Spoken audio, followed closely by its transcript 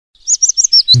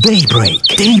Daybreak.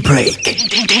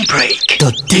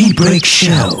 The Daybreak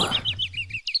Show.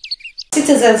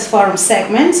 Citizens Forum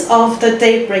segment of the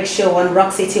Daybreak Show on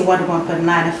Rock City 101.9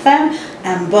 FM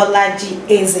and Bolaji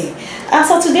Eze.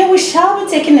 So today we shall be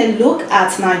taking a look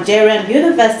at Nigerian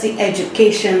university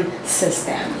education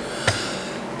system.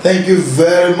 Thank you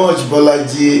very much,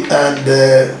 Bolaji.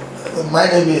 And my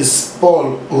name is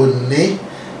Paul One,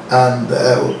 and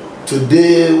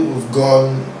today we've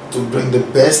gone to bring the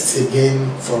best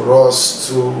again for us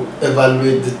to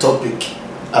evaluate the topic.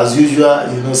 As usual,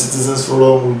 Citizens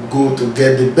Forum will go to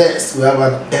get the best. We have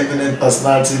an eminent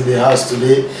personality in the house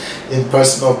today, in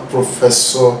person of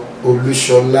Professor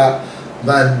OLUSOLA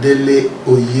Bandele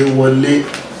OYEWOLE,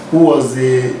 who was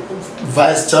the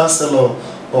Vice Chancellor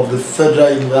of the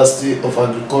Federal University of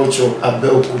Agriculture,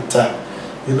 Abeokuta.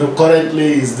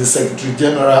 Currently is the Secretary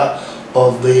General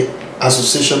of the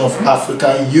Association of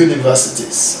African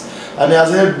Universities. And he has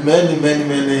held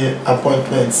many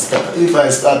appointments. If I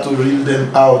start to read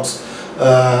them out,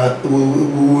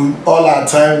 all our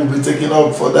time will be taken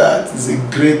up for that. He's a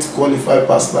great qualified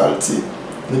personality.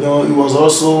 He was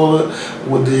also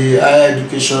with the higher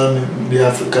education in the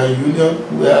African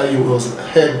Union, where he was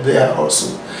head there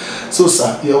also. So,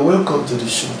 sir, you're welcome to the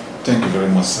show. Thank you very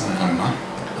much, sir. Anna.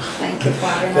 Thank you for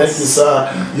having us. Thank you, sir.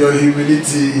 Your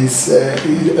humility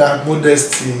and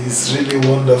modesty is really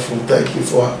wonderful. Thank you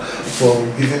for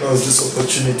giving us this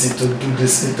opportunity to do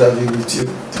this interview with you.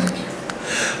 Thank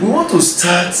you. We want to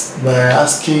start by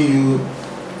asking you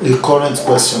a current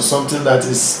question, something that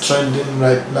is trending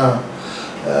right now.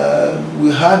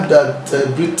 We heard that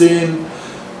Britain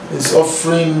is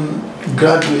offering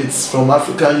graduates from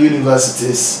African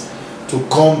universities to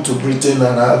come to Britain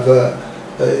and have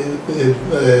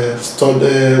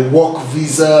work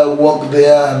visa, work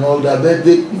there and all that. But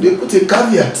they put a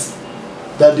caveat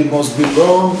that they must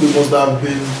belong, they must have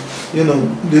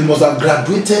been, they must have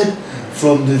graduated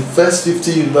from the first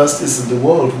 50 universities in the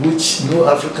world, which no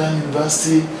African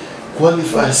university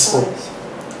qualifies for.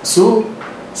 So,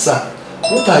 sir,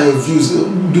 what are your views?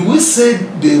 Do we say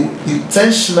they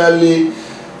intentionally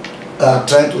are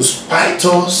trying to spite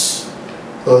us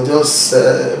or just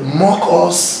mock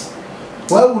us?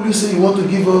 Why would you say you want to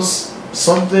give us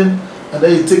something and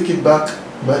then you take it back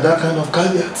by that kind of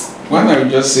caveat? One, I would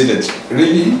just say that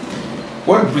really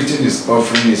what Britain is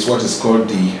offering is what is called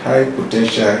the high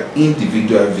potential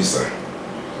individual visa.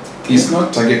 It's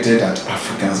not targeted at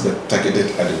Africans but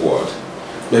targeted at the world.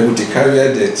 But with the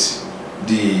caveat that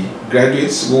the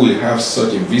graduates who will have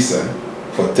such a visa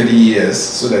for 3 years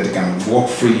so that they can work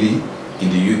freely in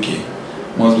the UK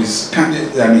must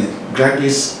be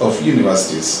graduates of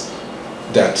universities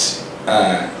that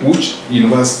which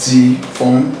university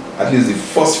form at least the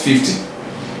first 50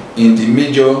 in the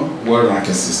major world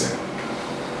ranking system.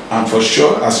 And for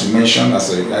sure, as you mentioned,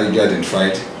 as I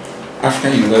identified,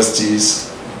 African universities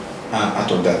are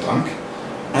out of that rank.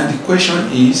 And the question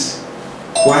is,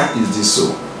 why is this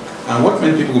so? And what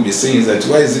many people will be saying is that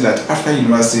why is it that African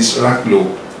universities rank low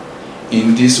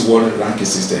in this world ranking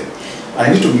system?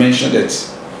 I need to mention that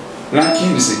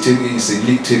ranking is a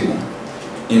league table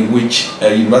in which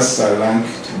universities are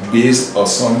ranked based on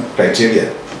some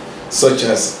criteria, such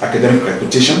as academic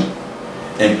reputation,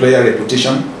 employer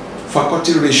reputation,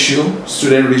 faculty ratio,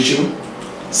 student ratio,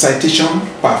 citation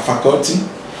per faculty,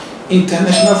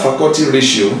 international faculty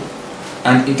ratio,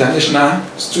 and international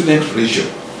student ratio.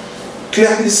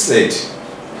 Clearly said,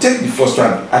 take the first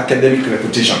one, academic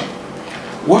reputation.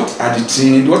 What are the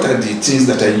things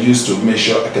that are used to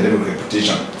measure academic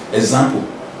reputation? Example,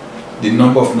 the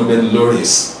number of Nobel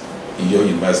laureates in your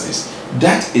universities.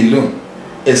 That alone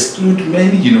excludes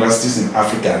many universities in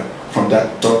Africa from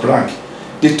that top rank.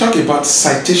 They talk about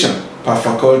citation per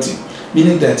faculty,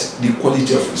 meaning that the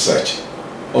quality of research.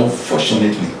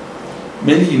 Unfortunately,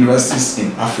 many universities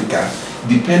in Africa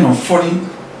depend on foreign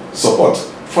support,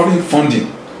 foreign funding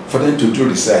for them to do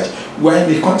research. We're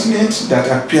in a continent that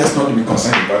appears not to be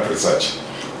concerned about research.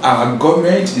 Our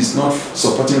government is not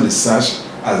supporting research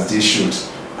as they should.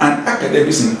 And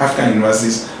academics in African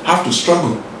universities have to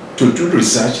struggle to do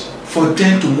research for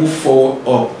them to move forward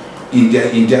up in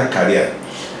their career.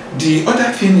 The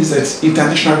other thing is that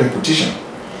international reputation.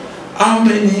 How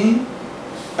many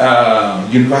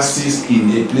universities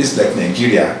in a place like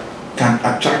Nigeria can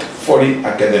attract foreign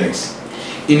academics?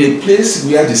 In a place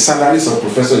where the salaries of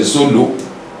professors is so low,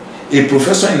 a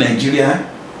professor in Nigeria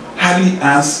hardly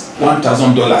earns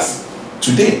 $1,000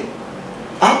 today.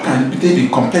 How can they be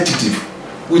competitive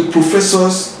with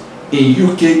professors in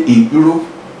UK, in Europe,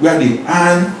 where they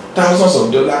earn thousands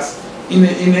of dollars in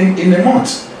a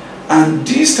month? And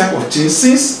these type of things,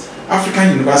 since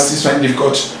African universities find it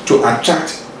difficult to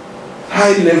attract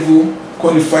high-level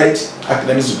qualified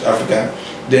academics with Africa,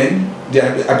 then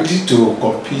their ability to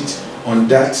compete on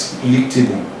that league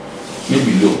table may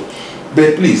be low.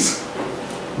 But please,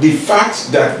 the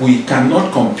fact that we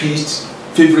cannot compete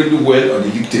favorably well on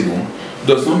the league table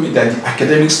does not mean that the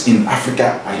academics in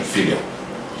Africa are inferior.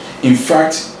 In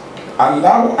fact,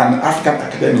 allow an African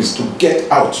academics to get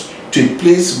out to a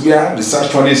place where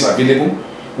research funding is available,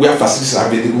 where facilities are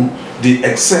available, they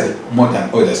excel more than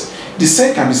others. The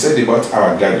same can be said about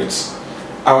our graduates.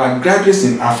 Our graduates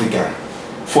in Africa,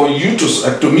 for you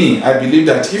to me, I believe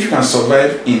that if you can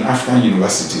survive in African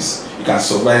universities, you can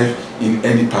survive in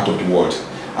any part of the world.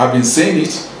 I've been saying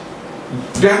it,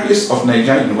 graduates of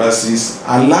Nigerian universities,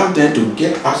 allow them to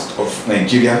get out of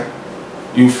Nigeria,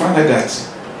 you find out that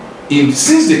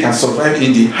since they can survive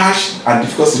in the harsh and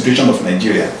difficult situation of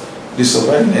Nigeria, they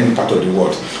survive in any part of the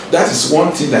world. That is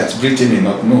one thing that Britain may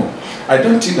not know. I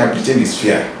don't think that Britain is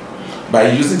fair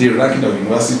by using the ranking of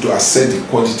university to assess the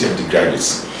quality of the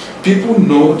graduates. People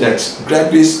know that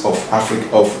graduates of Africa,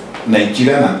 of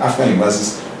Nigerian and African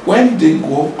universities, when they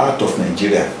go out of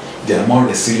Nigeria, they are more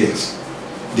resilient,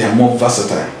 they are more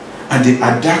versatile, and they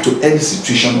adapt to any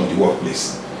situation of the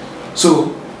workplace.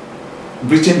 So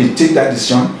Britain may take that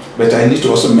decision, but I need to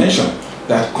also mention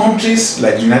that countries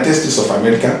like the United States of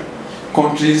America,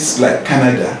 countries like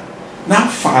Canada, now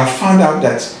have found out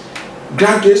that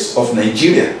graduates of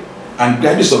Nigeria and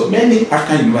graduates of many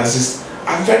African universities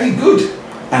are very good,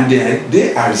 and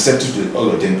they are receptive to all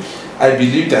of them. I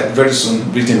believe that very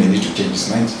soon Britain may need to change its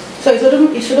mind. So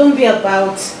it shouldn't be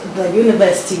about the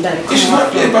university that it should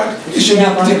not be about, it should be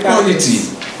about the quality.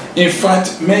 In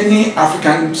fact, many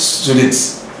African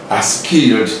students are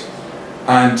skilled,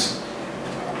 and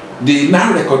they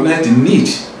now recognize the need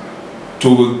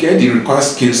to get the required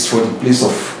skills for the place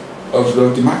of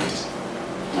the market.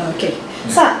 Okay.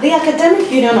 So the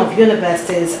Academic Union of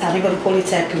Universities and even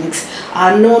polytechnics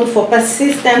are known for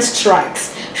persistent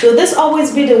strikes. Should this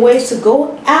always be the way to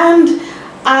go? And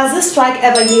has this strike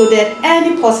ever yielded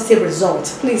any positive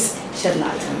results? Please shed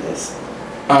light on this.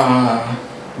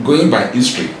 Going by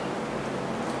history,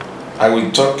 I will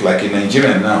talk like a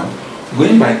Nigerian now.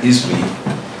 Going by history,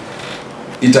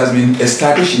 it has been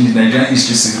established in the Nigerian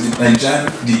history,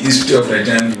 the history of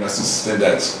Nigerian universities said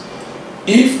that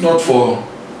if not for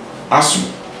ASU,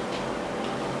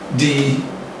 the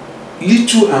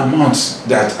little amount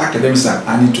that academics are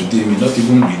earning today will not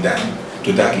even be done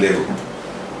to that level.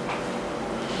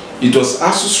 It was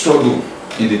ASU's struggle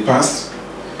in the past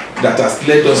that has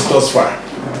led us thus far.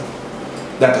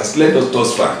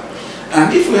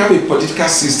 And if we have a political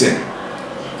system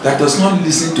that does not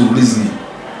listen to reasoning,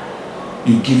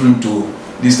 you give room to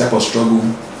this type of struggle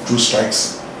through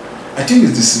strikes. I think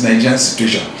it's this Nigerian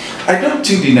situation. I don't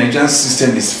think the Nigerian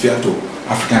system is fair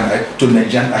to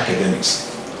Nigerian academics.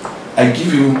 I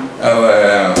give you,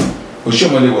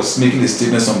 Oshiomhole was making a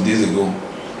statement some days ago.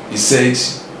 He said,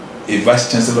 a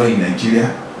vice chancellor in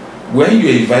Nigeria, when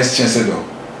you're a vice chancellor,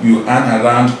 you earn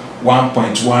around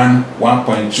 1.1,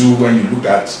 1.2 when you look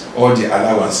at all the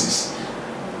allowances.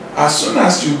 As soon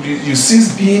as you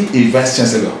cease being a vice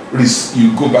chancellor,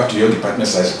 you go back to your department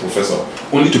as a professor,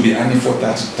 only to be earning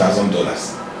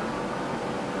 $40,000.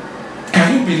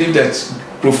 Can you believe that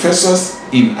professors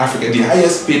in Africa, the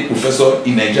highest paid professor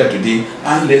in Nigeria today,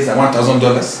 earn less than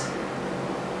 $1,000?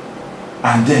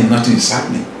 And then nothing is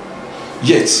happening.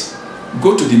 Yet,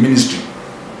 go to the ministry,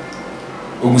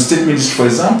 Ogun State Ministry, for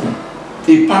example,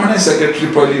 a permanent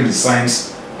secretary probably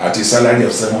resigns at a salary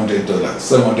of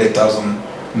 $700,000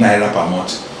 naira per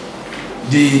month.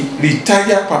 The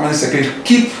retired permanent secretary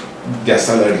keep their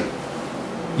salary.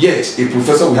 Yet, a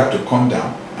professor will have to come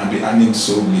down and be earning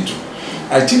so little.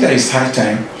 I think that it's high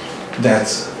time that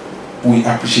we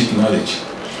appreciate knowledge.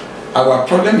 Our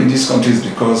problem in this country is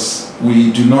because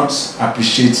we do not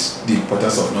appreciate the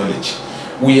importance of knowledge.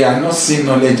 We are not seeing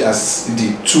knowledge as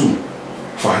the tool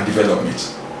for our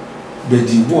development. But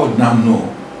the world now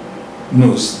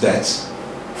knows that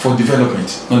for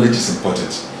development, knowledge is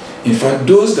important. In fact,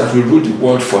 those that will rule the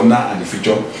world for now and the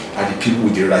future are the people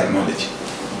with the right knowledge.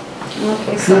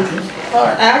 Okay, so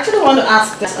I actually want to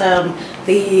ask that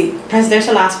the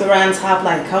presidential aspirants have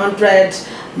like 100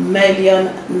 million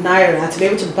naira to be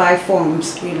able to buy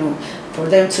forms, for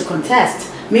them to contest.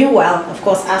 Meanwhile, of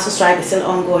course, ASU strike is still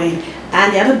ongoing,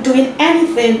 and they're not doing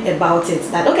anything about it.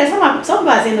 That okay, some are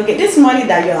saying, okay, this money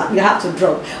that you have to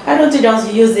drop, why don't you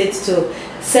just use it to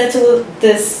settle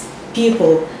these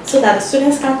people so that the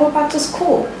students can go back to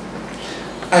school?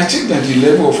 I think that the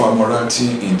level of our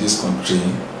morality in this country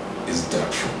is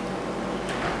doubtful.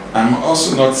 I'm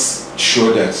also not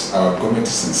sure that our government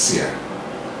is sincere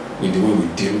with the way we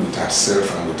deal with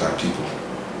ourselves and with our people.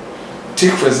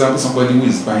 take for example somebody who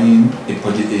is buying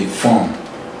a form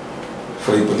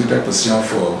for a political position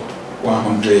for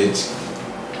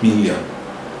 100 million.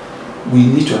 We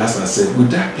need to ask ourselves, would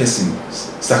that person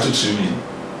statutorily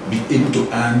be able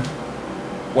to earn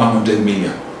 100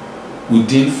 million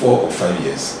within 4 or 5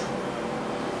 years?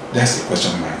 That's a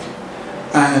question mark.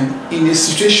 And in a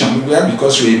situation where,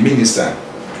 because you're a minister,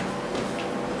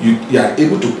 you are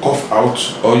able to cough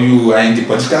out, or you are in the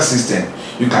political system,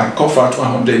 you can cough out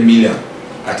 100 million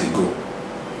at a go.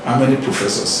 How many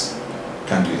professors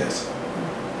can do that?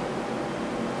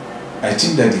 I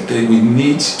think that we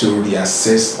need to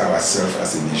reassess ourselves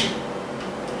as a nation.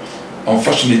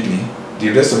 Unfortunately, the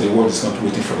rest of the world is not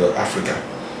waiting for Africa.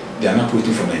 They are not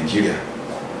waiting for Nigeria.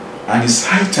 And it's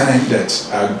high time that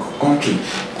our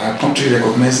country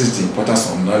recognizes the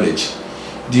importance of knowledge.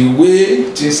 The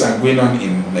way things are going on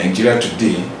in Nigeria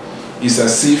today is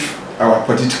as if our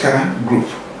political group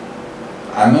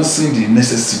are not seeing the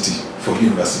necessity for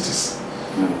universities.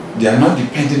 They are not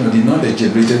depending on the knowledge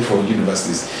generated for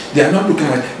universities. They are not looking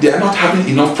at, they are not having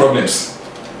enough problems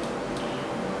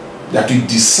that we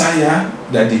desire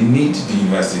that they need the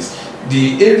universities.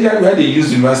 The area where they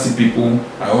use university people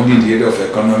are only in the area of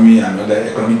economy and other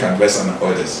economic advice and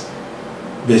others.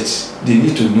 But they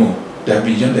need to know that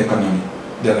beyond the economy,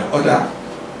 there are other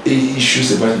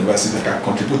issues about university that can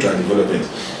contribute to our development.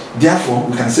 Therefore,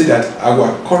 we can say that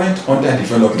our current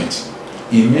underdevelopment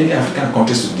in many African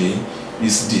countries today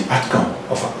is the outcome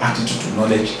of our attitude to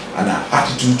knowledge and our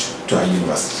attitude to our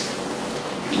university.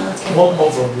 Okay. One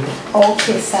more from you.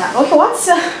 Okay, sir. Okay,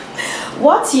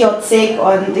 what's your take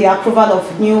on the approval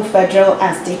of new federal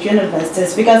and state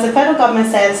universities? Because the federal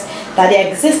government says that the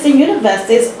existing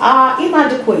universities are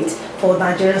inadequate for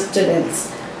Nigerian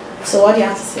students. So what do you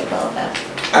have to say about that?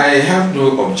 I have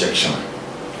no objection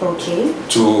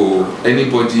to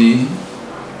anybody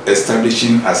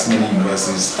establishing as many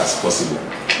universities as possible.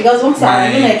 Because once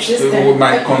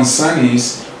my concern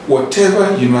is,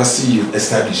 whatever university you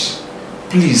establish,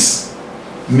 please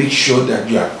make sure that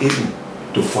you are able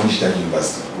to furnish that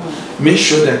university. Make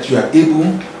sure that you are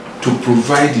able to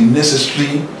provide the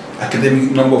necessary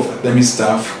number of academic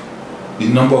staff, the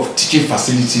number of teaching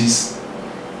facilities,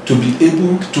 to be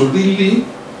able to really,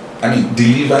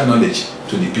 deliver knowledge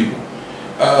to the people.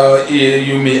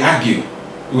 You may argue,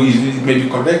 it may be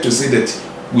correct to say that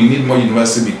we need more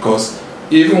university because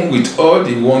even with all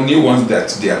the new ones that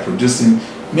they are producing,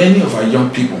 many of our young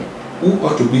people who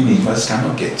ought to be in the university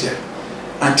cannot get there.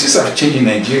 And things have changed in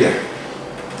Nigeria.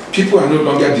 People are no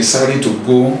longer deciding to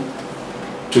go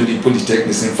to the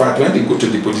polytechnics. In fact, when they go to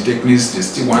the polytechnics, they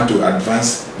still want to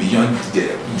advance beyond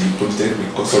the polytechnic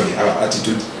because of our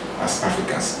attitude as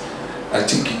Africans. I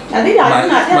think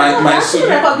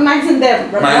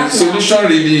my solution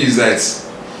really is that,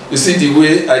 you see, the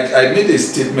way I made a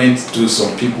statement to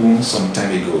some people some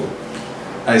time ago.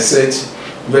 I said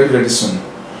very, very soon,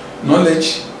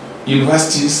 knowledge,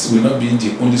 universities will not be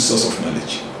the only source of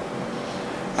knowledge.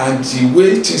 And the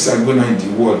way things are going on in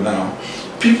the world now,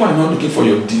 people are not looking for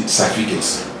your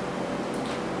certificates.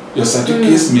 Your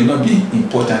certificates may not be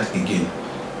important again.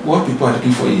 What people are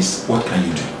looking for is, what can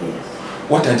you do? Yes.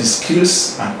 What are the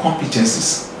skills and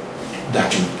competencies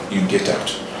that you get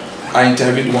out? I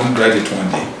interviewed one graduate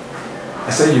one day. I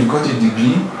said, you've got a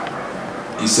degree?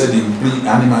 He said, in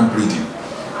animal breeding.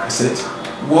 I said,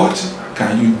 what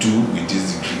can you do with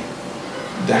this degree?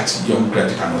 That young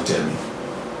graduate cannot tell me.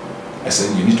 I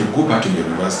said, you need to go back to your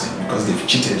university because they've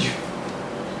cheated you.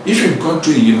 If you've gone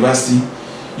to a university,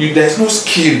 there's no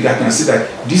skill that can say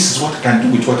that this is what I can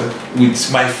do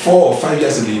with my 4 or 5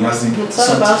 years in the university.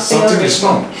 Something is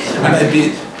wrong. And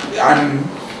I'm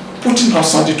putting out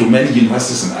something to many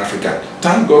universities in Africa.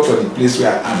 Thank God for the place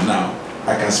where I am now.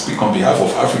 I can speak on behalf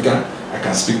of Africa. I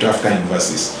can speak to African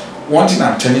universities. One thing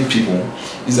I'm telling people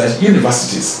is that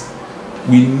universities,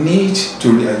 we need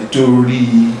to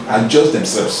readjust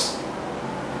themselves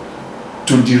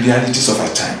to the realities of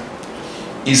our time.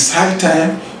 It's high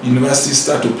time universities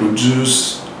start to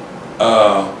produce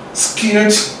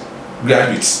skilled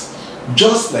graduates,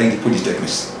 just like the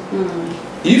polytechnics.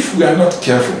 If we are not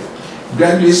careful,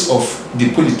 graduates of the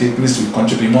polytechnics will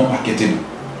contribute more marketable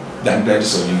than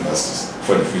graduates of universities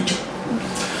for the future.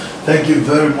 Thank you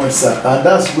very much, sir. And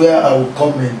that's where I will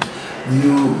come in.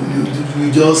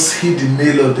 You just hit the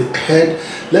nail on the head.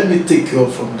 Let me take you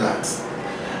up from that.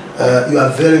 You are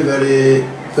very, very,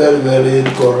 very, very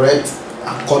correct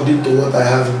according to what I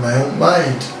have in my own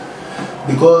mind.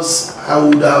 Because I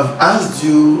would have asked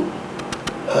you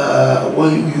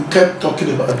when you kept talking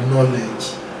about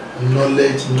knowledge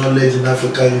in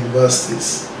African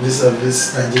universities,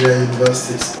 vis-a-vis Nigerian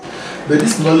universities. But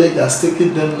this knowledge has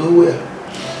taken them nowhere.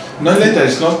 Knowledge that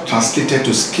is not translated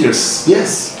to skills.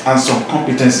 Yes. And some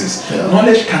competencies. Yeah.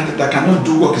 Knowledge that cannot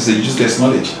do work is a useless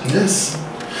knowledge. Yes.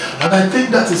 And I think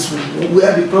that is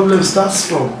where the problem starts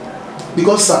from.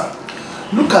 Because, sir,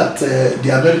 look at the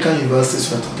American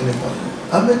universities we're talking about.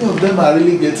 How many of them are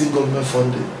really getting government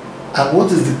funding? And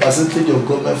what is the percentage of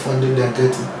government funding they are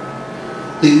getting?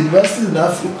 The university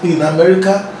in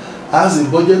America has a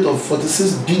budget of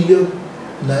 46 billion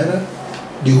naira.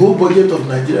 The whole budget of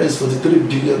Nigeria is 43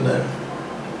 billion naira.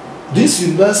 This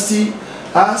university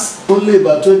has only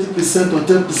about 20% or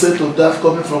 10% of that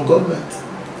coming from government.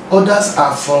 Others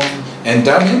are from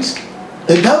endowment.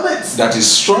 Endowments. That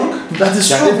is strong. That is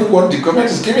strong. Even what the government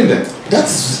is giving them. That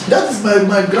is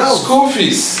my ground. School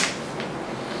fees.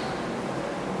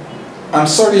 I'm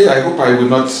sorry, I hope I will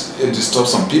not disturb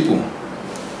some people.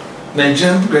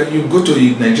 You go to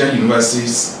Nigerian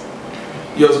universities,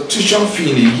 your tuition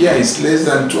fee in a year is less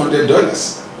than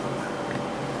 $200.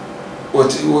 What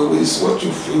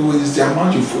is the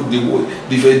amount you put,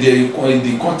 the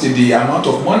quantity, the amount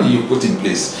of money you put in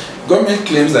place? Government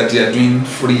claims that they are doing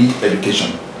free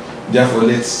education. Therefore,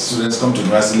 let students come to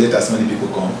university, let as many people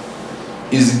come.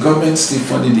 Is the government still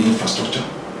funding the infrastructure?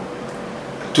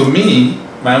 To me,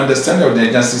 my understanding of the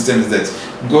Nigerian system is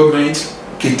that government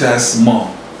caters more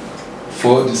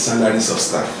for the salaries of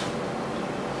staff.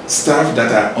 Staff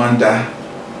that are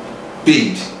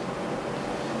underpaid.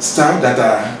 Staff that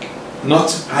are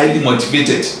not highly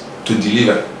motivated to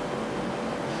deliver.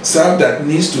 Staff that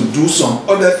needs to do some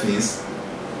other things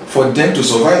for them to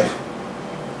survive.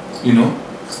 You know,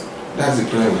 that's the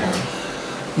problem we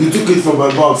have. You took it from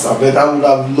my mouth, but I would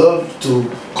have loved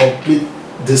to complete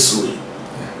this way.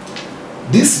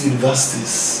 These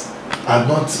universities are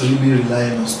not really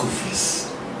relying on school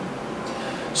fees.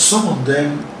 Some of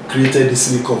them created the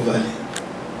Silicon Valley.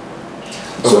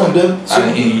 Some of them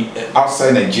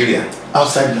outside Nigeria.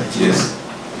 Outside Nigeria.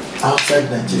 Yes. Outside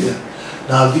Nigeria.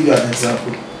 Now I'll give you an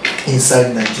example.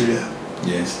 Inside Nigeria.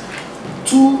 Yes.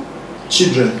 2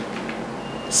 children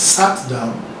sat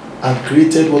down and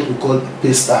created what we call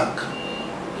Paystack.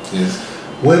 Yes.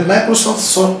 When Microsoft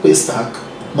saw Paystack,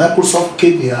 Microsoft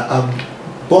came here and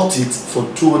bought it for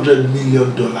 $200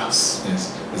 million. Yes.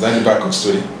 Is that the backup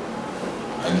story?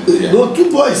 Yeah. No,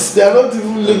 2 boys. They are not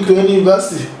even linked to any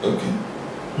university. Okay.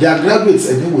 They are graduates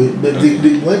anyway, but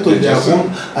they went on their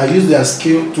own and used their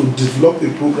skill to develop a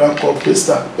program called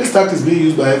Paystack. Paystack is being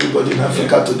used by everybody in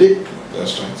Africa today.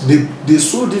 That's right. They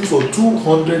sold it for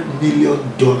 $200 million.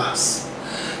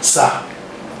 Sir,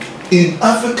 in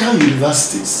African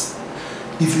universities,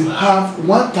 if you have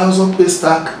 1,000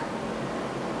 Paystack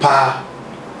per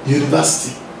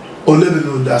university, or let me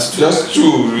know that's true. Just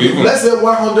 2. Let's say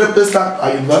 100 Paystack per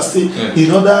university.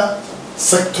 In other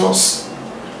sectors,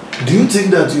 do you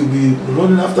think that you'll be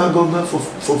running after government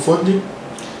for funding?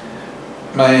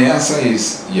 My answer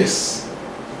is yes,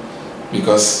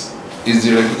 because it's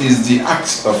the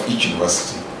act of each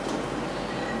university.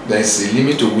 There is a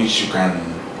limit to which you can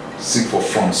seek for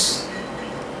funds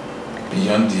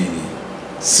beyond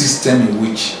the system in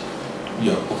which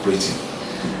you are operating.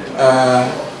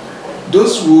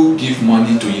 Those who give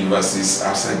money to universities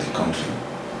outside the country,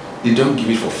 they don't give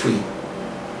it for free.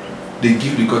 They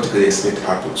give because they expect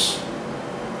outputs.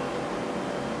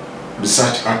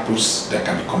 Research outputs that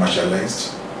can be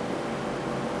commercialized.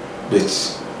 But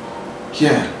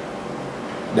here,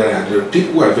 there are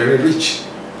people who are very rich.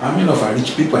 How many of our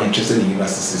rich people are interested in the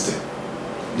university system?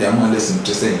 They are more or less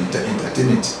interested in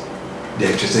entertainment. They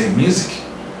are interested in music.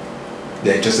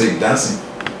 They are interested in dancing.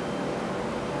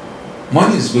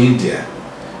 Money is going there.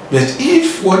 But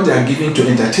if what they are giving to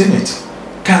entertainment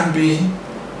can be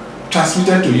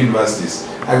transmitted to universities,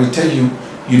 I will tell you,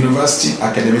 university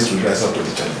academics will rise up to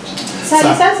the challenge. Sir,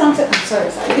 you said something. I'm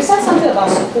sorry, sir. You said something about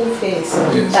school fees.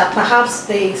 Yes. That perhaps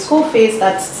the school fees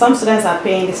that some students are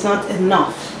paying is not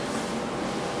enough.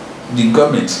 The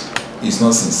government is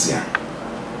not sincere.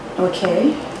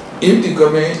 Okay. If the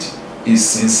government is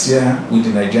sincere with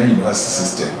the Nigerian university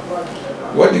system,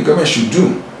 what the government should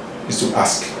do is to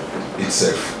ask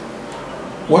itself,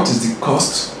 what is the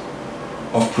cost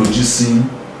of producing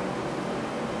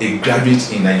a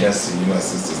graduate in Nigeria's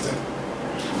university system?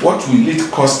 What will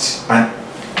it cost a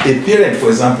parent, for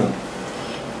example,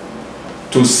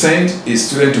 to send a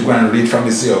student to go and read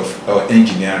pharmacy or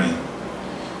engineering?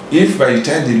 If by the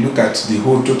time they look at the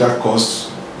whole total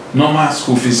cost, normal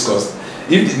school fees cost,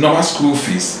 if the normal school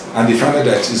fees and they find out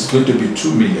that it's going to be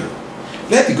 2 million,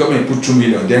 let the government put 2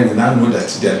 million, then we now know that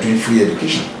they are doing free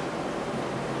education.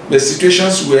 The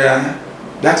situations where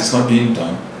that is not being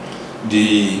done,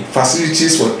 the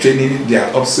facilities for training, they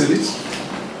are obsolete.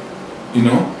 You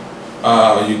know,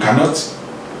 you cannot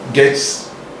get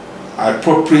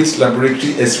appropriate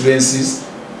laboratory experiences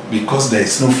because there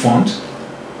is no fund.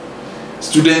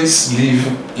 Students live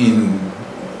in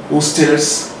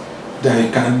hostels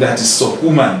that is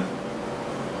subhuman,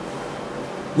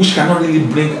 which cannot really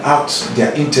bring out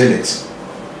their intellect,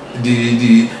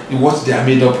 what they are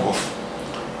made up of.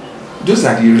 Those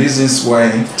are the reasons why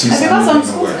things are not some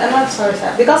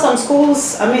schools, because some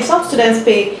schools, I mean, some students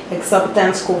pay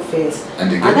exorbitant school fees. And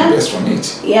they get the best from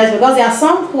it. Yes, because there are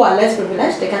some who are less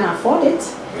privileged, they can afford it.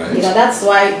 Right. You know, that's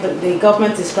why the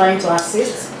government is trying to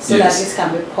assist so that this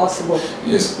can be possible.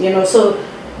 Yes. You know, so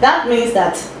that means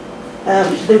that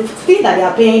the fee that they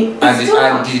are paying is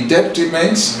and the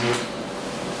detriment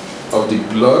of the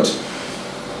blood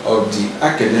of the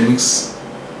academics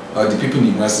or the people in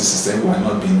the university system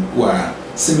who are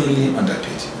seemingly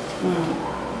underpaid.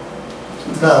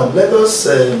 Now let us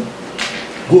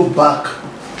go back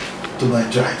to my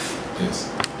drive. Yes.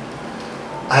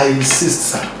 I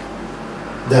insist, sir,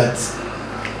 that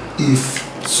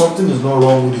if something is not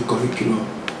wrong with the curriculum,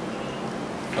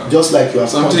 just like you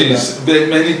have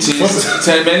many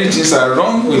things are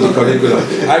wrong with the curriculum.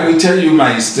 I will tell you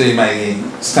my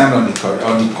stand on the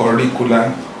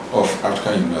curriculum of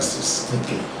African universities.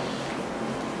 Okay.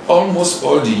 Almost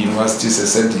all the universities,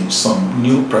 except some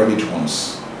new private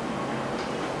ones,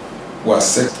 were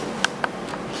set.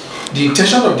 The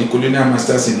intention of the colonial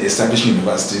masters in establishing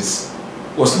universities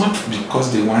was not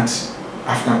because they want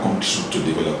African countries to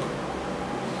develop.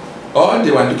 All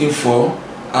they were looking for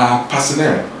are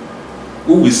personnel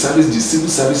who will service the civil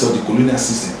service of the colonial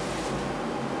system.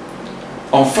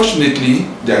 Unfortunately,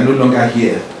 they are no longer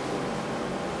here.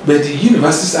 But the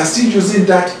universities are still using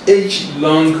that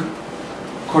age-long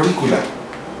curricula.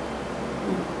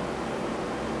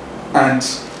 And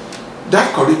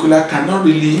that curricula cannot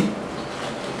really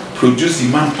produce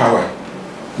the manpower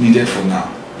needed for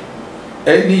now.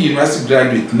 Any university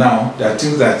graduate now that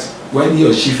thinks that when he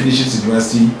or she finishes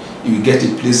university, he will get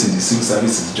a place in the civil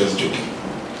service is just joking.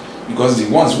 Because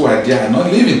the ones who are there are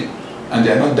not living and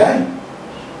they are not dying.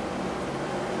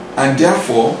 And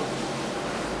therefore,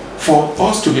 for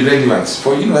us to be relevant,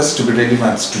 for university to be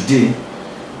relevant today,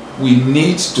 we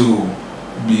need to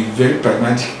be very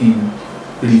pragmatic in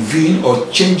reviewing or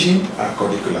changing our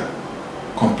curricula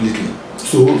completely.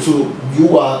 So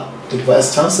you are the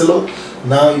Vice Chancellor,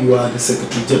 now you are the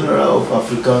Secretary General of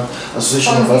African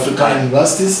Association of African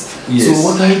Universities. Yes. So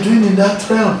what are you doing in that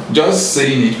realm? Just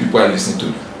saying it, people are listening to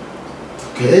me.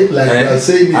 Okay, like I'm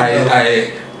saying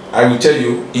it. I will tell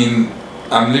you,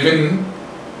 I'm living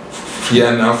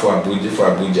here now for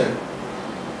Abuja.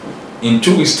 In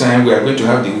 2 weeks' time, we are going to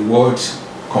have the World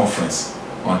Conference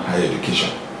on Higher Education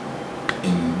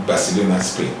in Barcelona,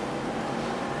 Spain.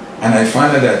 And I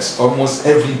find out that almost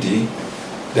every day,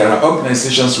 there are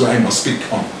organizations where I must speak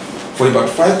on for about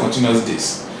 5 continuous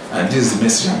days. And this is the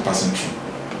message I'm passing through.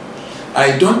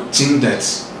 I don't think that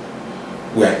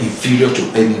we are inferior to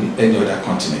any other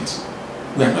continent.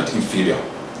 We are not inferior.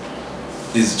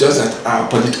 It's just that our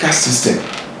political system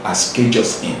has caged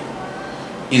us in.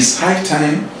 It's high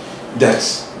time that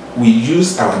we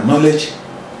use our knowledge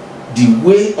the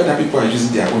way other people are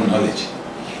using their own knowledge.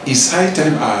 It's high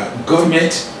time our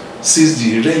government sees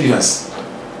the relevance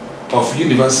of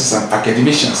universities and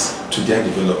academicians to their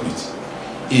development.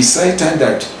 It's high time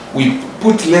that we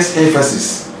put less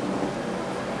emphasis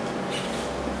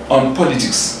on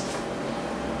politics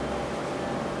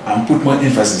and put more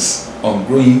emphasis on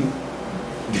growing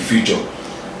the future.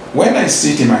 When I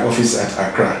sit in my office at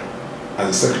Accra as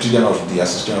the Secretary General of the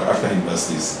Association of African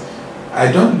Universities,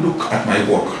 I don't look at my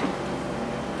work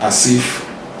as if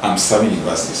I'm serving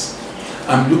universities.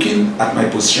 I'm looking at my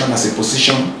position as a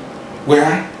position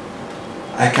where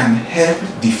I can help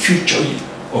the future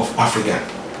of Africa,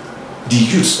 the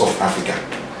youth of Africa.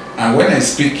 And when I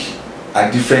speak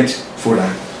at different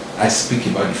fora, I speak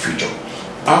about the future.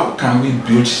 How can we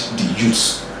build the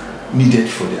youth needed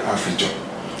for our future?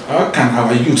 How can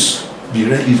our youth be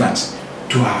relevant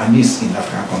to our needs in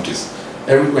African countries?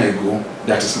 Everywhere I go,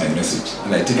 that is my message.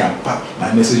 And I think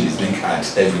my message is being heard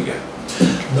everywhere.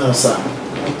 Now, sir,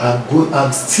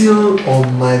 I'm still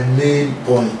on my main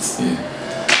point. Yeah.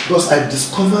 Because I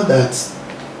discovered that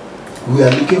we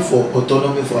are looking for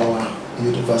autonomy for our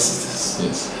universities.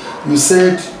 Yes. You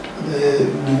said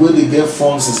the way they get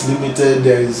funds is limited,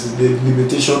 there is the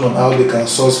limitation on how they can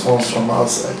source funds from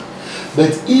outside.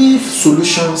 But if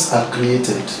solutions are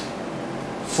created,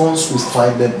 funds will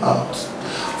find them out.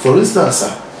 For instance,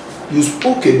 sir, you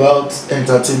spoke about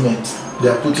entertainment. They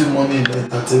are putting money in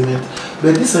entertainment.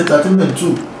 But this entertainment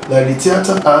too, like the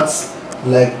theater arts,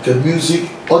 like music,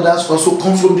 others also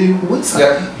come from the website.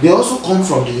 Yeah. They also come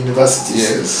from the universities.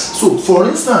 Yes. So, for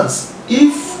instance,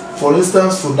 if for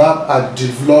instance, FUNAAB had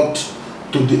developed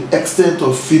to the extent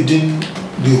of feeding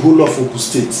the whole of Ogun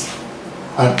State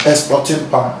and exporting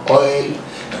palm oil,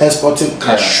 exporting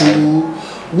cashew,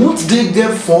 won't they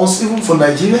get funds even for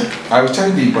Nigeria? I will tell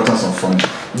you the importance of funding.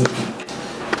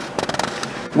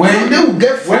 When they will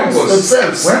get funds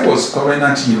themselves. When was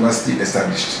Covenant University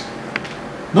established?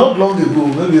 Not long ago,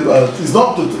 maybe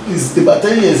it's about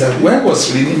 10 years ago. When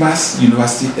was Redeemers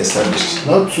University established?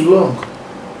 Not too long.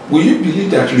 Will you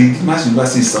believe that Redeemers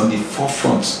University is on the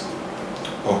forefront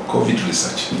of COVID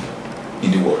research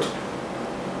in the world?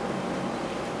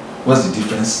 What's the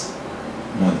difference?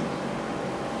 Money.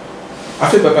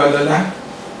 Afe Babalola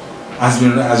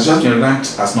has just been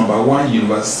ranked as #1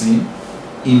 university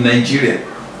in Nigeria.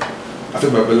 Afe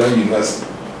Babalola University.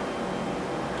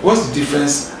 What's the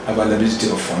difference? Availability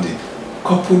of funding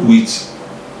coupled with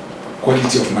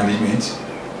quality of management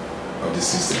of the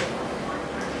system.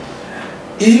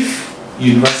 If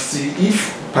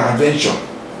peradventure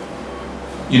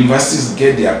universities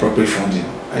get the appropriate funding,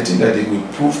 I think that they will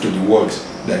prove to the world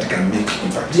that they can make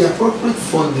impact. The appropriate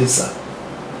funding, sir,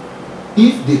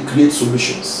 if they create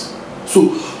solutions.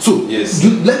 So yes.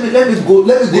 Let me go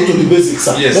to the basics,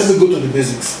 sir. Yes. Let me go to the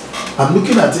basics. I'm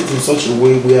looking at it in such a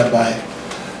way whereby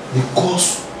the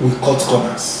course will cut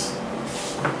corners.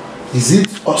 Is it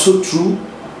also true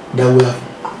that we have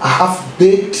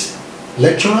half-baked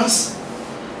lecturers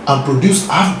and produce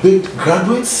half-baked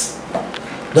graduates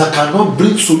that cannot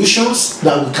bring solutions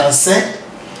that we can sell?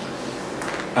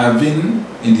 I've been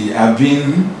in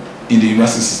the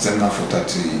university system now for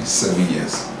 37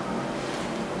 years.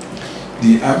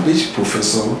 The average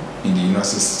professor in the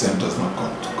university system does not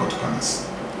cut corners.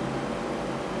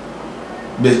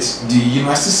 But the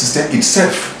university system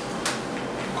itself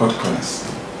cut corners.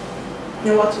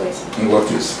 In what ways? In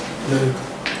what ways?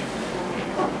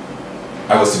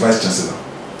 I was the vice chancellor.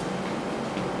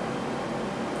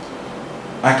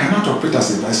 I cannot operate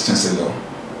as a vice chancellor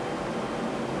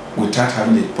without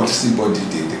having a policy body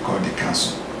they call the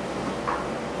council.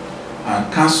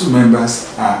 And council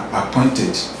members are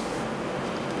appointed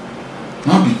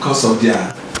not because of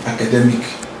their academic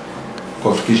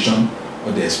qualification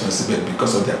or their experience, but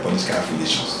because of their political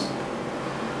affiliations.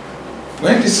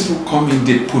 When these people come in,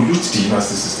 they pollute the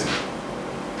university system.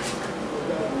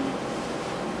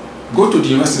 Go to the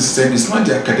university system, it's not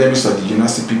the academics or the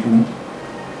university people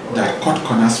that cut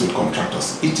corners with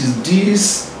contractors. It is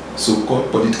these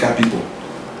so-called political people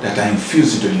that are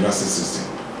infused into the university system.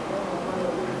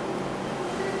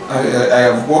 I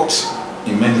have worked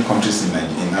in many countries in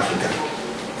Africa.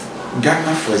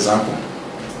 Ghana, for example,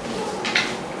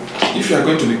 if you are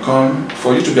going to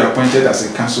for you to be appointed as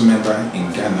a council member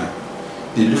in Ghana,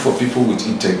 they look for people with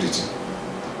integrity.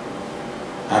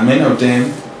 And many of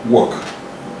them work.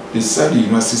 They serve the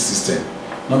university system,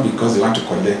 not because they want to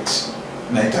collect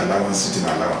night allowance, sitting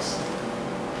allowance.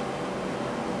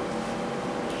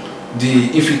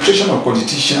 The infiltration of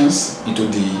politicians into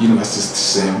the university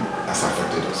system has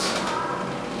affected us.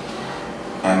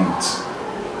 And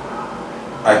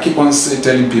I keep on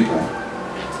telling people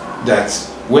that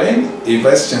when a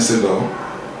vice chancellor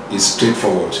is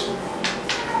straightforward,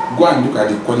 go and look at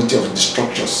the quality of the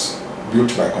structures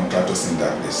built by contractors in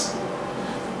that place.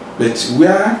 But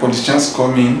where politicians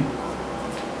come in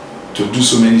to do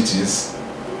so many things,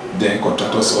 then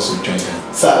contractors also join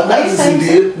them. So that is in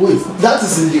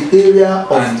the area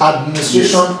of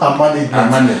administration, yes, and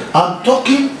management. I'm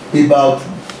talking about,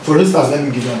 for instance, let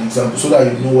me give you an example so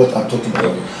that you know what I'm talking about.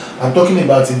 Okay. I'm talking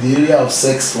about in the area of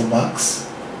sex for marks.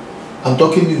 I'm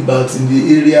talking about in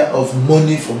the area of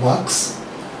money for marks.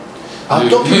 I'm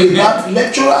talking about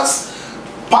lecturers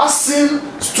passing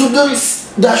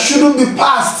students that shouldn't be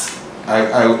passed.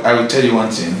 I will tell you one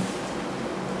thing.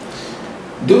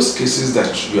 Those cases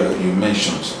that you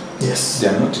mentioned, yes, they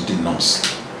are not the norms.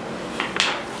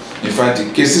 In fact,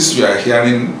 the cases you are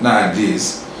hearing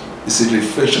nowadays is a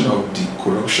reflection of the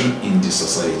corruption in the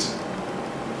society.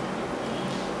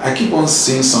 I keep on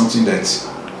saying something that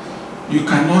you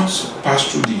cannot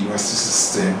pass through the university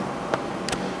system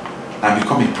and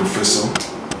become a professor.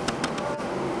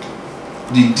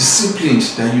 The discipline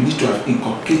that you need to have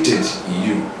inculcated in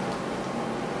you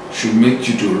should make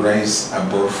you to rise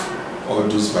above all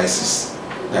those vices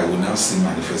that will now see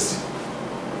manifesting.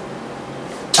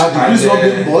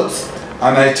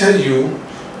 And I tell you,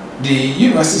 the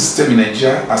university system in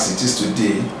Nigeria as it is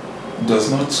today does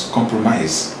not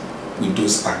compromise with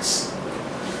those acts.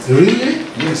 Really?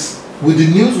 Yes. With the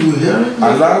news we're hearing?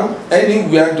 Allow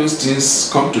anywhere those things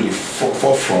come to the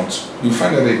forefront, you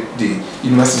find that the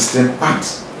university system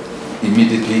acts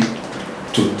immediately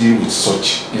to deal with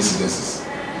such incidences.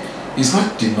 It's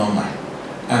not the normal.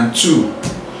 And two,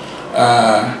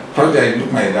 Probably I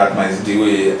look at the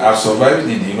way I've survived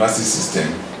in the university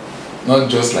system, not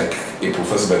just like a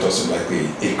professor, but also like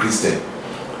a Christian.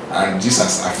 And this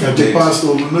has affected.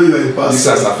 Pastor, we know you're a pastor. This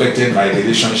has affected my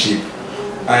relationship.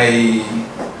 I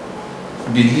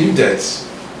believe that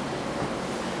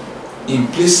in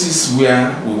places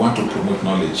where we want to promote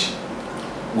knowledge,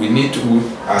 we need to,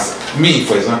 as me,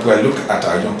 for example, I look at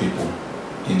our young people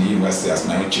in the university as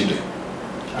my own children.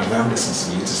 I have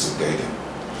responsibilities to guide them.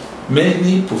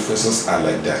 Many professors are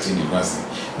like that in the university.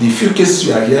 The few cases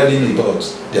we are hearing about,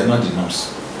 they are not the norms.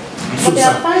 But there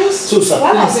are times. So, sir,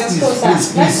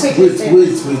 please,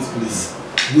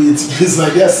 my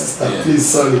dear sister, Yeah. please,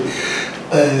 sorry.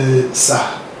 Sir.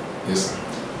 Yes, sir.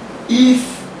 If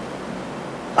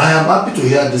I am happy to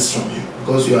hear this from you,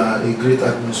 because you are a great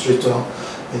administrator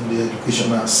in the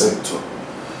educational sector.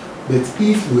 But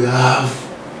if we have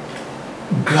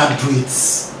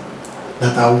graduates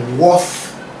that are worth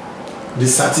the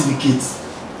certificates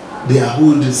they are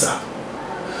holding, sir,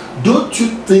 don't you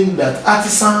think that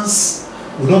artisans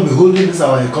will not be holding this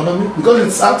our economy? Because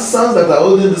it's artisans that are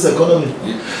holding this economy.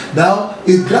 Yeah. Now,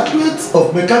 a graduate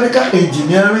of mechanical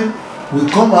engineering will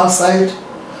come outside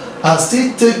and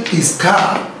still take his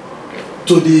car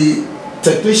to the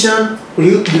technician,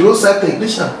 the roadside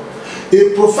technician. A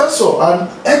professor and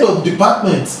head of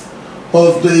department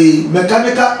of the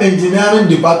mechanical engineering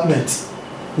department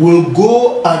will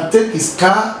go and take his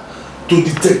car to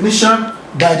the technician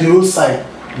by the roadside.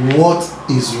 What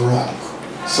is wrong?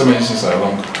 So many things are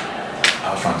wrong.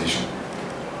 Our foundation,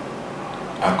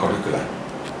 our curriculum,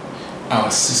 our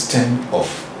system of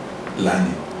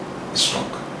learning is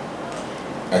wrong.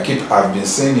 I've been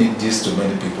saying this to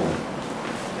many people.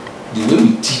 The way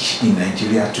we teach in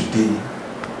Nigeria today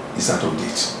is out of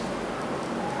date.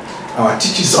 Our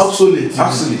teaching is obsolete.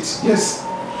 Obsolete, yes.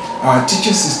 Our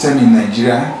teaching system in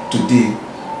Nigeria today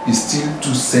is still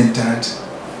too centered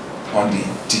on the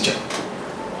teacher.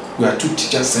 We are too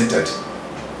teacher-centered.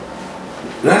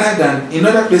 Rather than in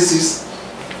other places,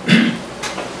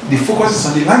 the focus is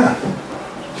on the learner.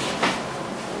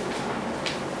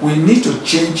 We need to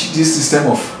change this system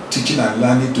of teaching and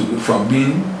learning from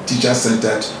being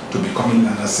teacher-centered to becoming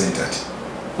learner-centered,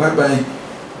 whereby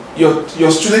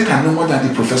your student can know more than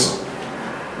the professor.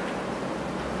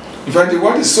 In fact, the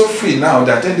world is so free now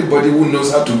that anybody who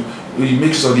knows how to make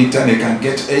use of the internet can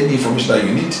get any information that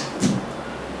you need.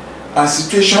 And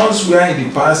situations where in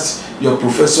the past your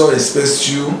professor expects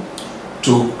you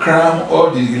to cram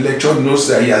all the lecture notes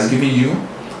that he has given you,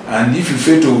 and if you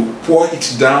fail to pour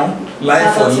it down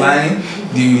line for line,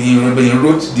 he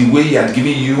wrote the way he had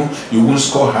given you, you won't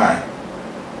score high.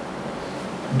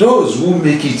 Those who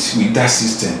make it with that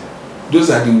system, those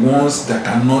are the ones that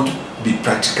cannot be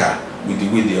practical with the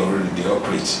way they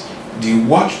operate. The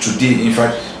world today, in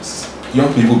fact,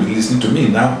 young people be listening to me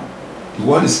now, the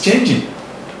world is changing.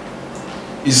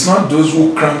 It's not those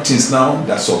who cram things now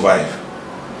that survive.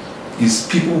 It's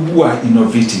people who are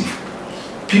innovative.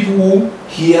 People who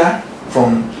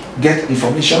get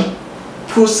information,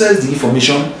 process the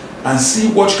information, and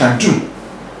see what you can do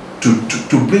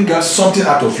to bring out something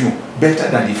out of you better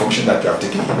than the information that you have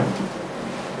taken.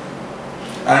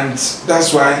 And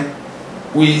that's why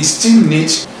we still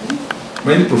need,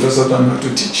 many professors don't know how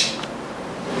to teach.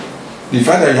 The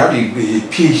fact that you have a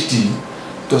PhD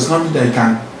does not mean that you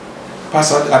can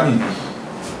pass out,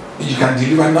 you can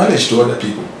deliver knowledge to other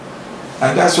people.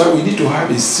 And that's why we need to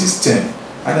have a system,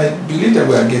 and I believe that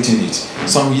we are getting it.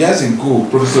 Some years ago,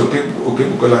 Professor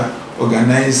Okebukola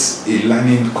organized a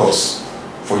learning course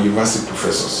for university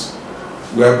professors,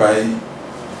 whereby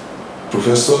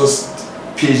professors,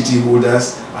 PhD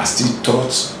holders are still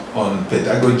taught on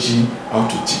pedagogy, how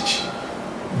to teach.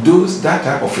 That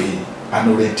type of an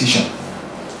orientation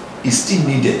is still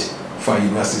needed for a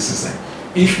university system.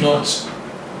 If not,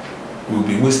 we'll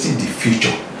be wasting the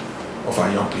future of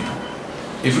our young people.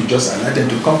 If we just allow them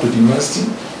to come to the university,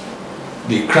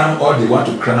 they cram all they want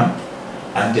to cram,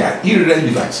 and they are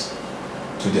irrelevant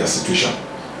to their situation.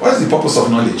 What is the purpose of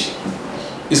knowledge?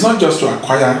 It's not just to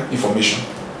acquire information.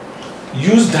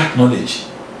 Use that knowledge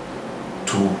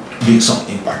to make some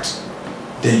impact.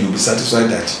 Then you'll be satisfied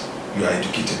that you are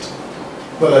educated.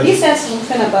 You said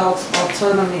something about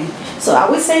autonomy. So are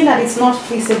we saying that it's not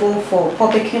feasible for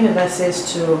public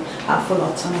universities to have full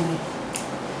autonomy?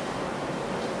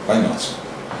 Why not?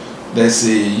 There's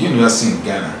a university in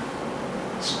Ghana,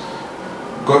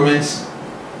 government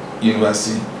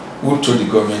university, who told the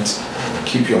government,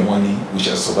 keep your money, we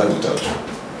shall survive without you.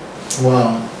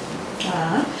 Wow.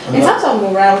 In terms of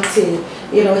morality,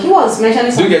 he was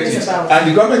mentioning something about...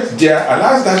 And the government there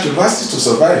allows that university to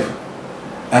survive.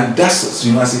 And that's what the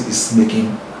university is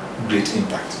making great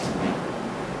impact.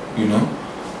 You know,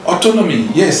 autonomy.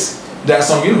 Yes, there are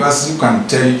some universities who can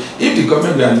tell you if the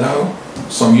government will allow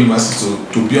some universities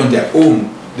to be on their own,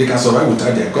 they can survive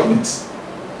without their governments.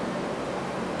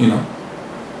 You know,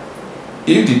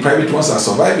 if the private ones are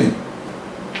surviving,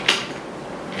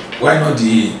 why not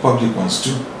the public ones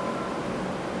too?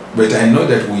 But I know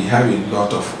that we have a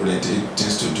lot of related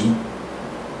things to do.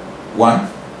 One,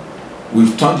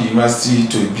 we've turned the university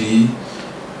to be,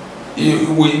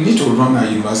 we need to run our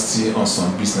university on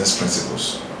some business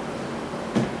principles.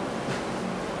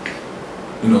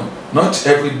 You know, not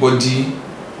everybody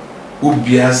who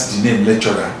bears the name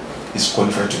lecturer is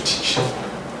qualified to teach.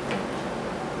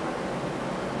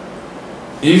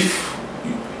 If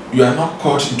you are not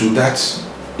caught into that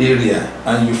area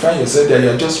and you find yourself that you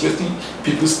are just wasting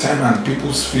people's time and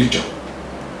people's future.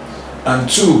 And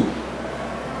two,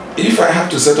 if I have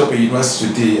to set up a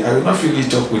university today, I will not fill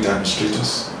it up with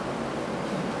administrators.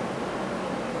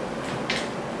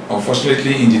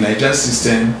 Unfortunately, in the Nigerian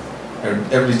system,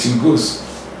 everything goes.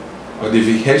 But if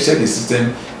we inherited a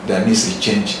system that needs a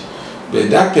change, but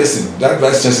that person, that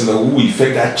vice chancellor who will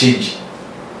effect that change,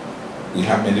 we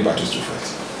have many battles to fight.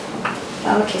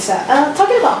 Okay, sir.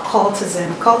 Talking about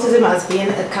cultism, cultism has been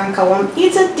a cankerworm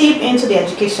eaten deep into the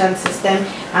education system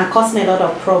and causing a lot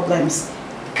of problems.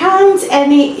 Can't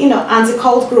any,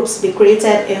 anti-cult groups be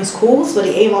created in schools with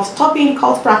the aim of stopping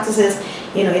cult practices,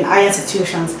 in higher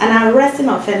institutions and arresting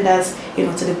offenders,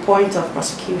 to the point of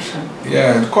prosecution?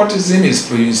 Yeah, cultism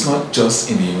is not just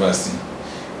in the university.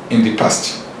 In the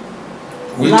past,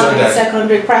 we thought that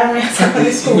secondary, primary, and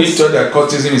secondary schools. We thought that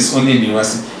cultism is only in the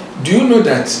university. Do you know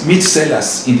that meat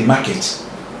sellers in the market,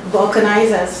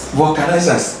 vulcanizers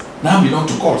now belong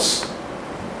to cults?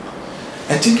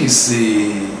 I think it's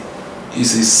a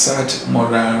sad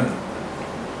moral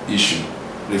issue,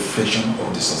 reflection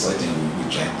of the society in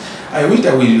which I wish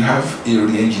that we have a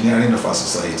re-engineering of our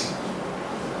society,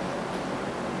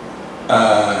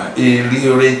 a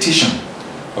reorientation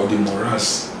of the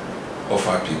morals of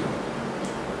our people.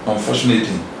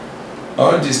 Unfortunately,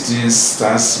 all these things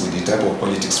starts with the type of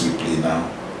politics we play now.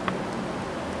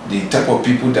 The type of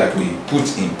people that we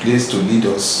put in place to lead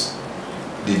us,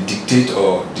 they dictate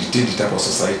the type of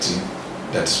society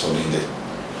that is following them.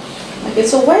 Okay,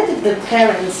 so where did the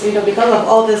parents, because of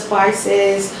all these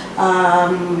vices,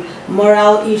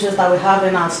 moral issues that we have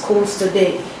in our schools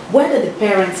today, where did the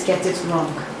parents get it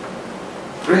wrong?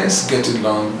 Parents get it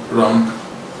wrong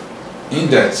in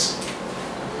that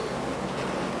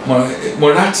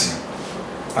morality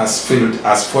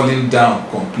has fallen down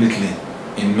completely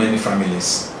in many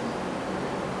families,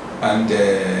 and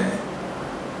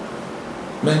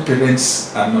many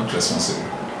parents are not responsible.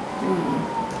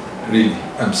 Really,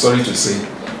 I'm sorry to say,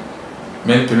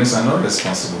 many parents are not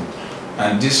responsible,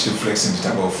 and this reflects in the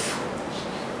type of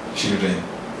children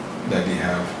that they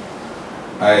have.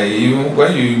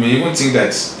 When you may even think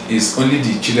that it's only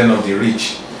the children of the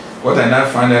rich, what I now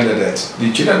find out that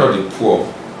the children of the poor,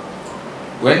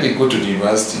 when they go to the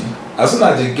university, as soon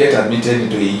as they get admitted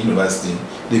into a university,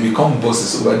 they become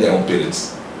bosses over their own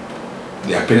parents.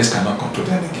 Their parents cannot control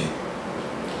them again.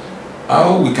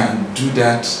 How we can do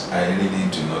that, I really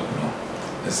do not know.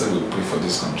 Except we pray for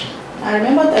this country. I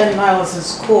remember that when I was in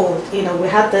school, we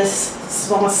had this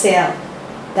small cell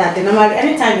that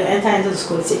anytime you enter into the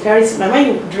school, security, when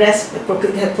you dress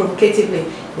provocatively,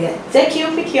 they take you,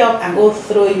 pick you up, and go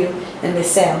throw you in the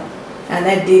cell. And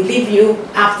then they leave you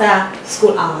after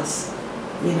school hours.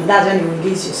 That's when they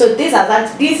release you. So this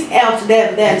helped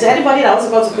them then. So anybody that was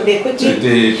about to put it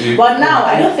quickly. But now,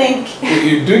 I don't think... If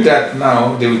you do that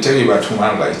now, they will tell you about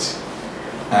human rights.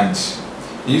 And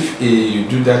if you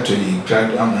do that to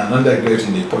an undergraduate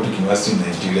in a public university in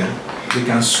Nigeria, they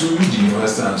can sue the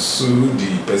university and sue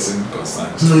the person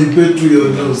concerned. No, you pay through your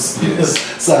nose. Yes.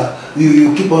 Sir,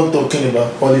 you keep on talking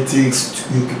about politics,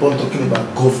 you keep on talking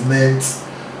about government,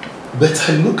 but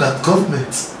I look at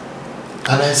government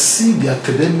and I see the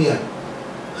academia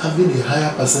having a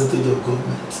higher percentage of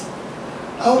government.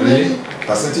 How really?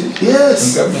 Percentage?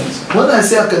 Yes. In government? When I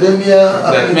say academia,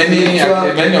 that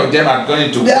many of them are going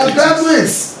into they are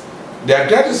graduates. They are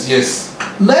graduates, yes.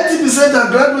 90% are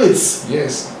graduates.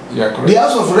 Yes, you are correct. The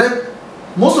House of Rep,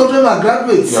 most of them are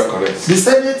graduates. You are correct. The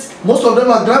Senate, most of them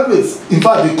are graduates. In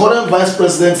fact, the current Vice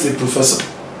President is a professor.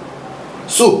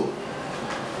 So,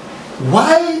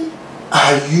 why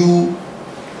are you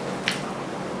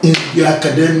in the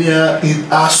academia, in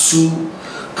ASU,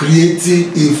 creating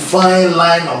a fine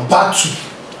line of battle,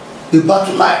 a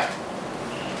battle line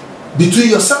between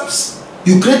yourselves?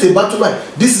 You create a battle line.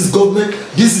 This is government,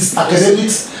 this is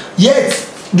academics, yet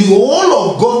The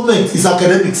whole of government is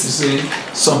academics. You see,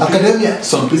 some academia.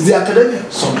 People, is the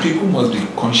academia. Some people must be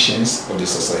conscious of the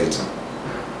society.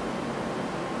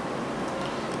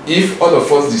 If all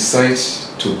of us decide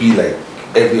to be like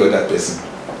every other person,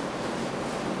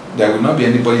 there will not be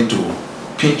anybody to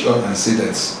pinch us and say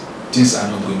that things are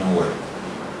not going on well.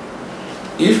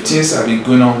 If things have been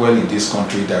going on well in this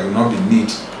country, there will not be need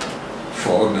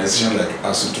for organizations like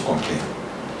ASU to complain.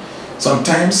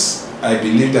 Sometimes I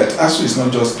believe that ASU is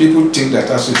not just, people think that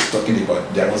ASU is talking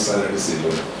about their own salaries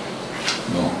alone.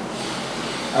 No.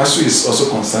 ASU is also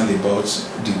concerned about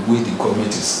the way the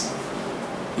government is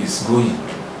going,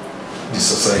 the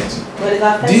society.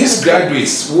 These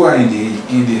graduates who are in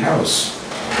the house,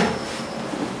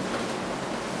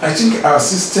 I think our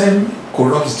system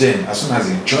corrupts them as soon as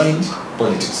they join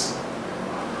politics.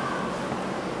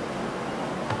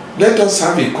 Let us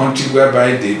have a country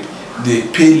whereby they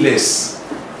pay less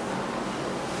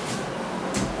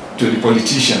to the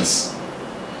politicians.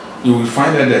 You will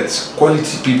find out that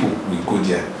quality people will go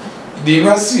there. The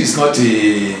university is not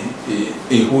a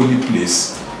holy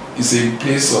place. It's a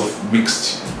place of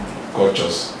mixed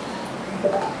cultures.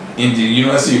 In the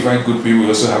university you find good people, you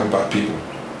also have bad people.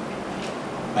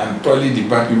 And probably the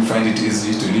bad people find it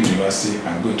easy to leave university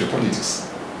and go into politics.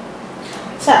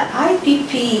 So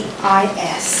IPPIS,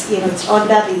 it's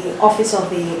under the Office of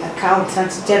the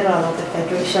Accountant General of the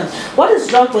Federation. What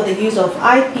is wrong with the use of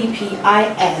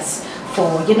IPPIS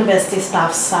for university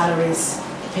staff salaries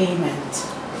payment?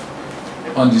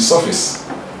 On the surface,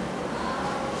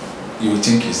 you would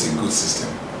think it's a good system.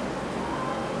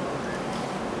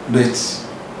 But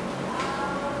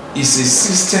it's a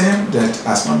system that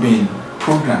has not been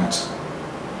programmed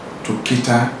to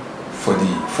cater for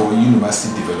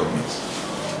university development.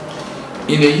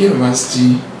 In a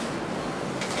university,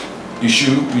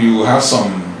 you have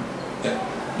some,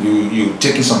 you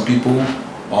taking some people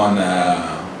on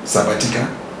sabbatical.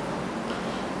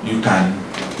 You can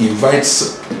invite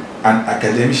an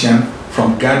academician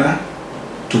from Ghana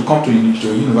to come to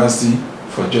your university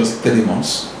for just 3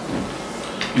 months.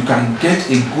 You can get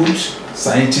a good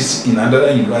scientist in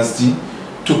another university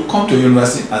to come to your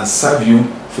university and serve you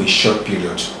for a short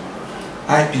period.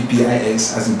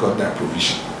 IPPIS hasn't got that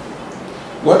provision.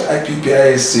 What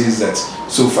IPPIS says that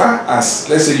so far as,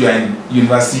 let's say you are in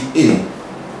University A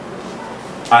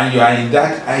and you are in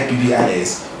that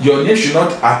IPPIS, your name should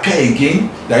not appear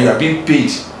again that you are being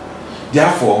paid.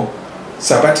 Therefore,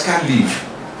 sabbatical leave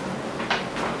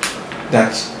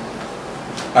that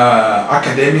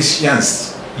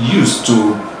academicians use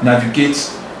to navigate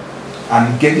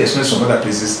and get the experience from other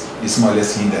places is more or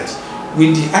less hindered.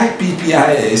 With the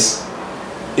IPPIS,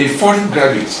 a foreign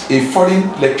graduate, a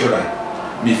foreign lecturer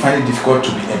may find it difficult to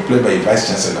be employed by a vice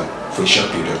chancellor for a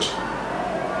short period.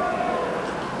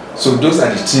 So those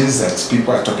are the things that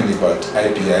people are talking about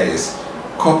IPPIS,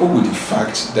 coupled with the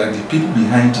fact that the people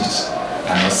behind it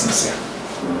are not sincere.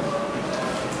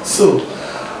 So,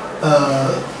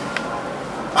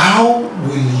 how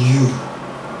will you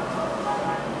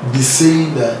be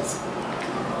saying that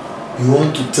you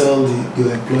want to tell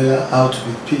your employer how to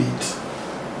be paid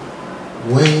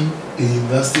when a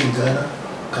university in Ghana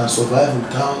can survive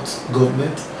without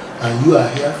government, and you are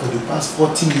here for the past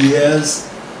 40 years?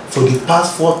 For the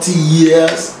past 40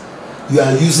 years, you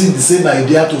are using the same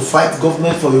idea to fight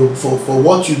government for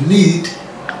what you need.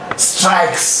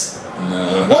 Strikes.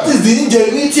 No. What is the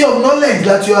ingenuity of knowledge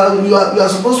that you are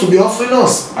supposed to be offering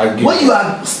us when you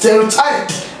are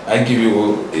stereotyped? I give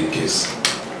you a case.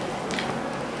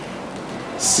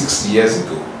 6 years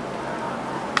ago,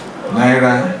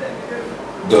 Naira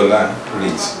dollar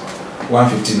rate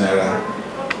 150 Naira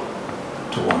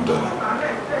to $1.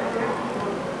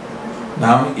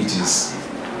 Now it is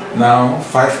now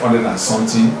 500 and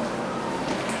something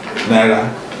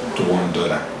Naira to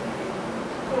 $1.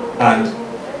 And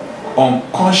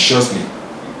unconsciously,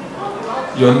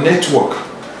 your network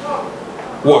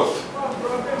worth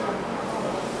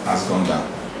has gone down.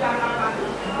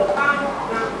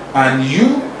 And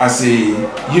you, as a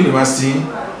university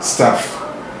staff,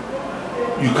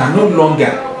 you can no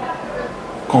longer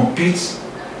compete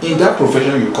in that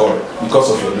profession you call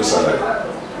because of your low salary.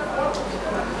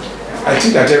 I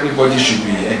think that everybody should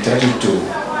be entitled to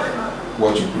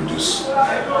what you produce.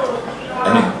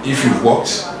 I mean, if you've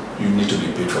worked, you need to be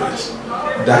paid for it.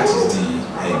 That is the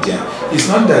idea. It's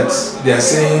not that they are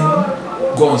saying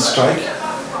go on strike.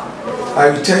 I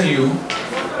will tell you,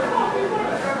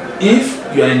 if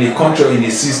you are in a country or in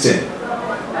a system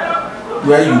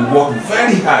where you work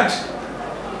very hard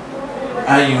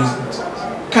and you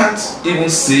can't even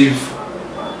save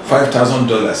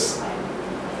 $5,000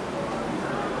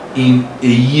 in a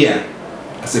year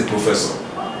as a professor,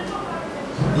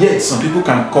 Yet some people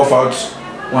can cough out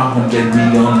 100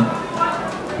 million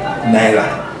naira.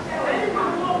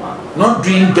 Not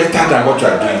doing better than what you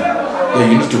are doing.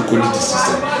 Then you need to code the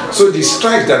system. So the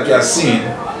strike that you are seeing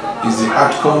is the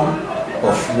outcome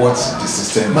of what the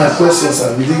system My is. question,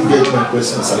 sir. You didn't get my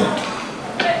question, sir.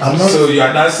 I'm not. So you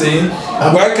are not saying,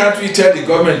 why can't we tell the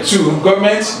government too?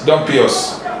 Government, don't pay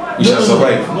us. We shall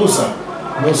survive. No, sir.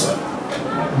 No, sir.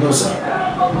 No, sir.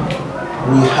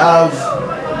 We have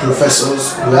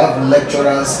professors, we have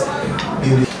lecturers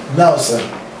in the, now, sir.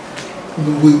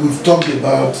 We've talked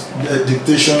about the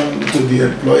dictation to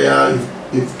the employer,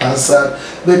 if answered,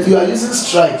 but you are using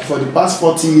strike for the past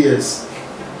 40 years.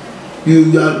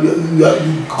 You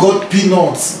got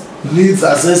peanuts, needs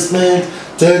assessment,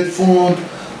 third fund.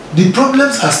 The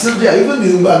problems are still there. Even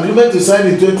the agreement you signed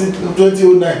in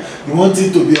 2009, you want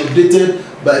it to be updated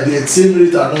by the exchange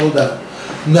rate and all that.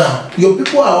 Now, your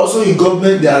people are also in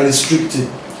government, they are restricted.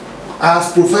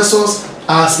 As professors,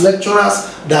 as lecturers,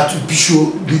 that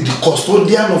should be the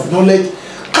custodian of knowledge.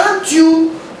 Can't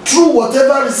you, through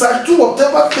whatever research, through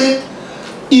whatever thing,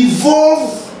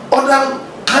 evolve other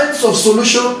kinds of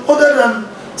solution other than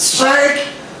strike,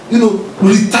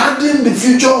 retarding the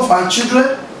future of our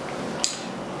children?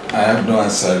 I have no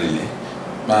answer really.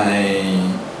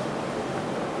 My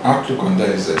outlook on that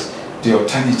is that the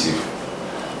alternative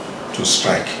to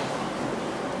strike,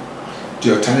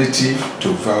 the alternative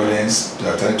to violence,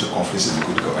 the alternative to conflict is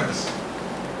good governance.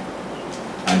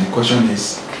 And the question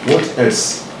is, what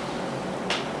else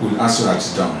will ASU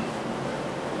have done?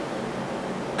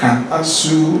 Can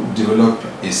ASU develop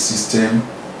a system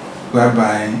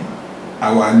whereby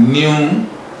our new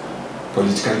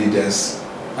political leaders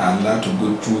are allowed to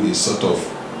go through a sort of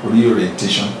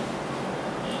reorientation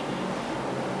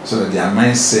so that their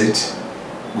mindset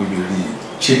will be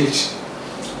changed?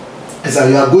 As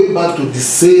you are going back to the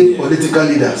same political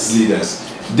leaders.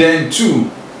 Then too,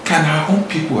 can our own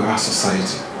people, our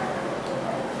society,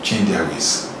 change their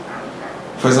ways?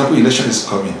 For example, election is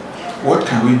coming. What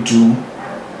can we do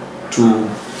to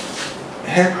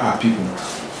help our people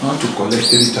not to collect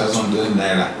 30,000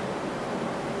 naira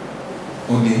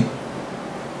only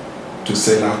to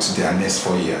sell out their next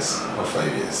 4 years or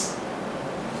 5 years?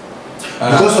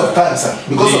 Because of time, sir.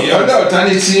 Because the other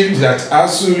alternative that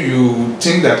ASU, you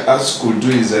think that ASU could do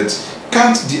is that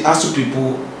can't the ASU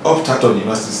people opt out of the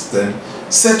university system,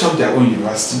 set up their own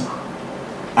university,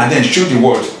 and then show the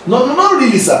world? No, not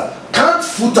really, sir. Can't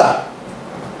FUTA,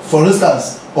 for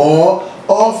instance, or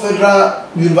all federal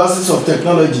universities of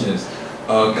technology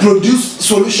produce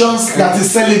solutions that is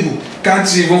sellable?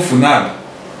 Can't even FUNAAB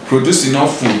produce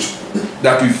enough food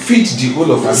that will feed the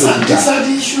whole of These are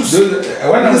the issues.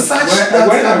 When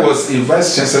I was a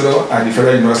vice chancellor at the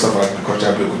Federal University of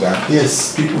Agriculture, Abeokuta,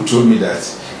 yes, people told me that,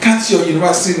 can't your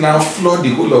university now flood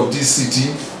the whole of this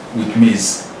city with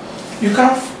maize? You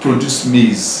can't produce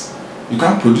maize. You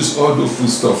can't produce all those food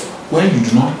stuff when you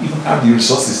do not even have the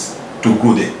resources to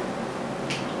grow them.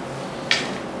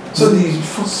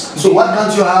 So why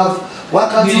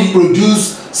can't you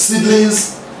produce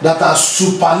seedlings that are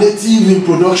superlative in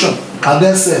production and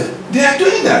then sell? They are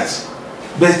doing that,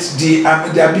 but the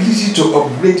ability to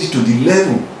upgrade it to the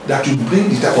level that will bring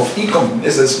the type of income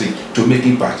necessary to make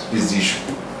impact is the issue.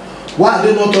 Why are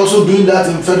they not also doing that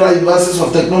in federal universities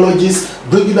of technologies,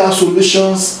 bringing out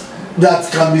solutions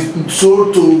that can be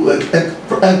sold to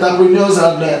entrepreneurs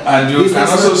and you can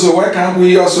also, so why can't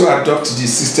we also adopt the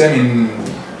system in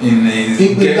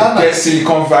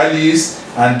Silicon Valleys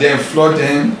and then flood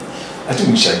them? I think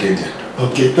we shall get there.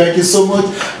 Okay, thank you so much.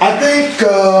 I think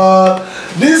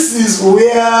this is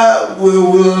where we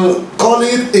will call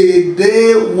it a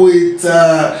day with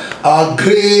our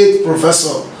great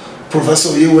Professor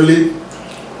OYEWOLE,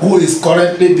 who is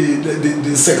currently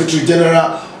the Secretary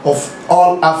General of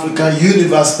all African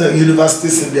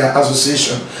universities in their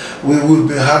association. We will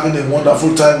be having a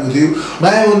wonderful time with you.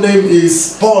 My own name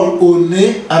is Paul One,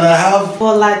 and I have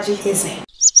Bolaji.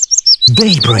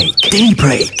 Daybreak.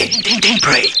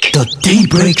 The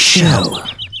Daybreak Show.